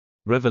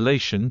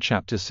Revelation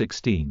chapter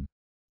 16.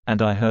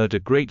 And I heard a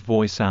great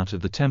voice out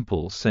of the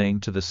temple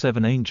saying to the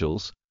 7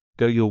 angels,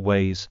 Go your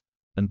ways,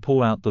 and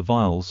pour out the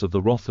vials of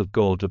the wrath of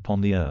God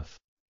upon the earth.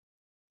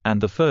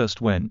 And the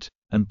first went,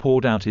 and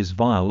poured out his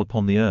vial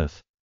upon the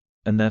earth.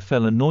 And there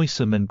fell a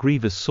noisome and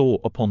grievous sore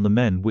upon the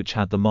men which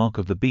had the mark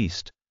of the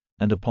beast,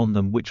 and upon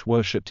them which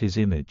worshipped his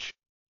image.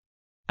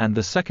 And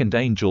the second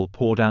angel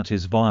poured out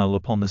his vial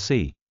upon the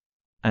sea.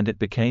 And it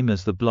became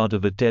as the blood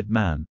of a dead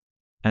man,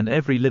 and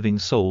every living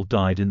soul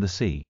died in the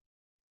sea.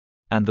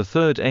 And the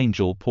third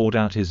angel poured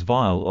out his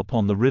vial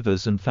upon the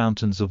rivers and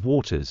fountains of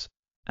waters,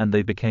 and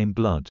they became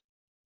blood.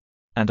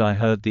 And I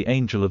heard the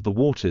angel of the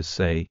waters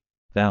say,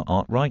 Thou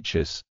art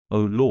righteous, O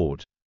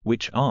Lord,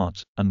 which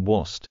art, and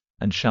wast,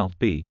 and shalt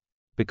be,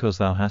 because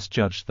thou hast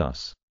judged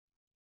thus.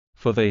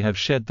 For they have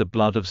shed the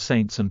blood of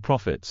saints and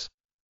prophets,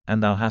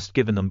 and thou hast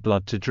given them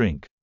blood to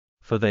drink,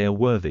 for they are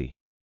worthy.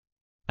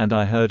 And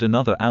I heard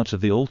another out of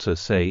the altar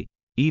say,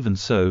 Even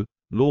so,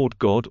 Lord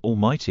God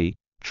Almighty,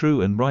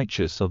 true and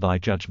righteous are thy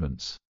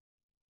judgments.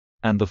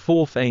 And the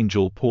fourth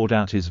angel poured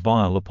out his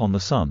vial upon the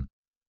sun,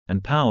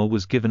 and power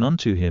was given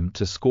unto him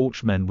to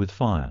scorch men with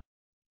fire.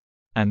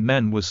 And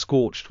men were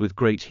scorched with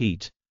great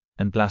heat,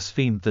 and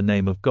blasphemed the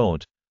name of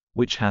God,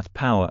 which hath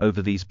power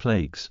over these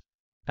plagues,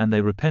 and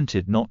they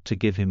repented not to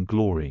give him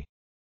glory.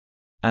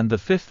 And the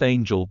fifth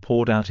angel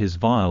poured out his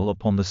vial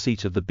upon the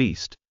seat of the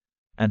beast,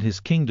 and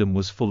his kingdom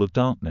was full of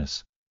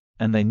darkness,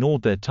 and they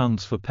gnawed their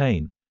tongues for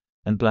pain,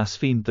 and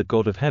blasphemed the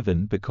God of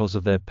heaven because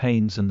of their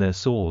pains and their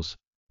sores,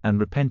 and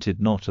repented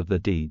not of their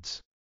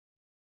deeds.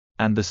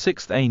 And the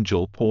sixth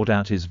angel poured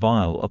out his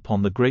vial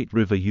upon the great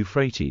river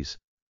Euphrates,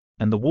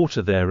 and the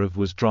water thereof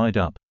was dried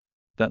up,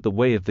 that the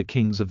way of the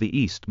kings of the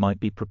east might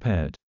be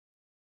prepared.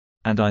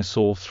 And I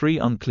saw 3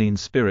 unclean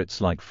spirits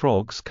like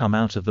frogs come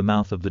out of the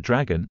mouth of the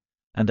dragon,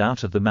 and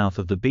out of the mouth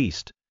of the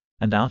beast,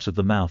 and out of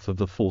the mouth of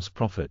the false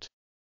prophet.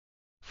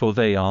 For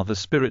they are the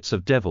spirits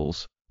of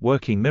devils,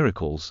 working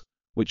miracles,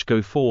 which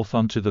go forth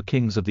unto the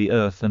kings of the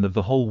earth and of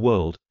the whole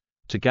world,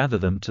 to gather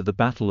them to the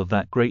battle of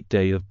that great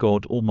day of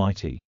God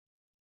Almighty.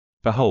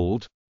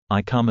 Behold,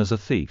 I come as a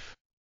thief.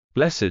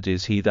 Blessed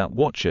is he that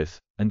watcheth,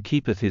 and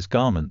keepeth his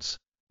garments,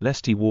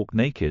 lest he walk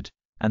naked,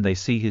 and they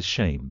see his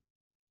shame.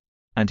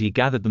 And he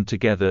gathered them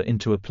together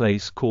into a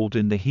place called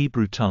in the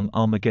Hebrew tongue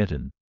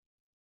Armageddon.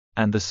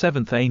 And the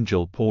 7th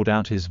angel poured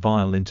out his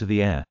vial into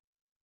the air.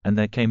 And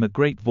there came a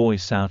great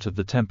voice out of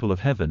the temple of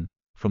heaven,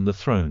 from the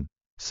throne,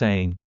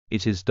 saying,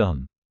 It is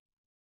done.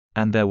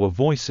 And there were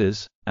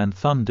voices, and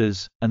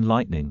thunders, and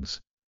lightnings,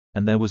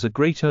 and there was a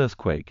great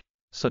earthquake,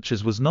 such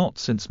as was not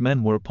since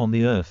men were upon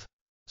the earth,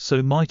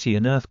 so mighty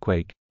an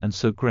earthquake, and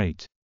so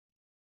great.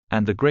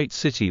 And the great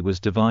city was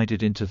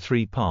divided into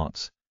 3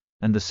 parts,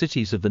 and the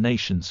cities of the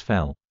nations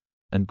fell,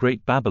 and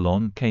great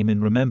Babylon came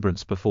in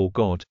remembrance before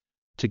God,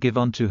 to give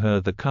unto her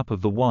the cup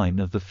of the wine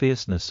of the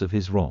fierceness of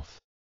his wrath.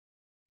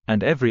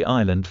 And every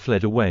island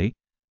fled away,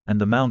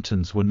 and the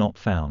mountains were not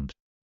found.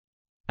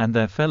 And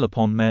there fell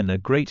upon men a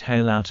great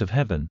hail out of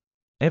heaven,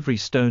 every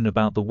stone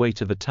about the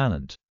weight of a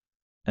talent.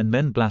 And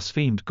men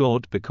blasphemed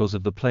God because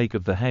of the plague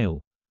of the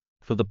hail,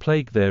 for the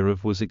plague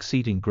thereof was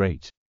exceeding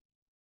great.